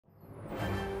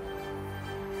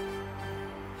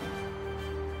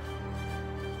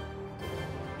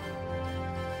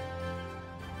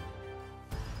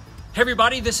Hey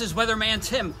everybody, this is Weatherman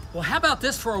Tim. Well, how about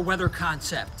this for a weather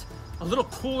concept? A little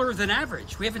cooler than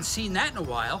average. We haven't seen that in a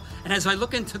while. And as I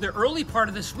look into the early part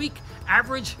of this week,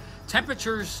 average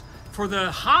temperatures for the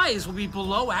highs will be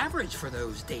below average for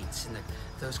those dates in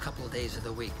those couple of days of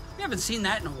the week. We haven't seen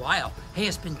that in a while. Hey,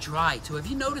 it's been dry too. Have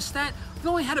you noticed that? We've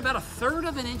only had about 1/3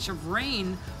 of an inch of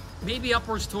rain, maybe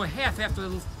upwards to a half after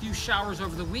a few showers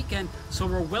over the weekend. So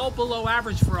we're well below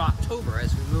average for October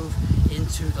as we move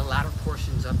into the latter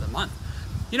portions of the month.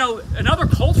 You know, another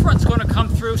cold front's going to come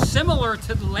through similar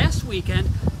to the last weekend,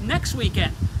 next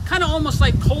weekend. Kind of almost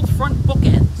like cold front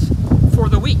bookends for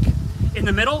the week. In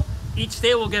the middle, each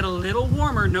day will get a little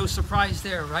warmer, no surprise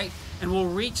there, right? And we'll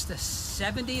reach the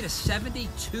 70 to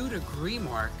 72 degree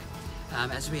mark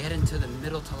as we head into the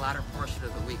middle to latter portion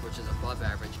of the week, which is above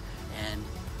average and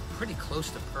pretty close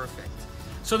to perfect.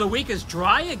 So the week is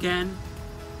dry again,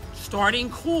 starting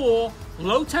cool,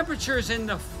 low temperatures in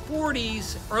the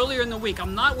 40s earlier in the week.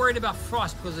 I'm not worried about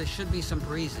frost because there should be some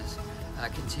breezes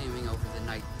continuing over the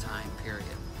nighttime period.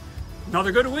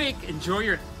 Another good week. Enjoy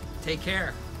your, take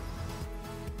care.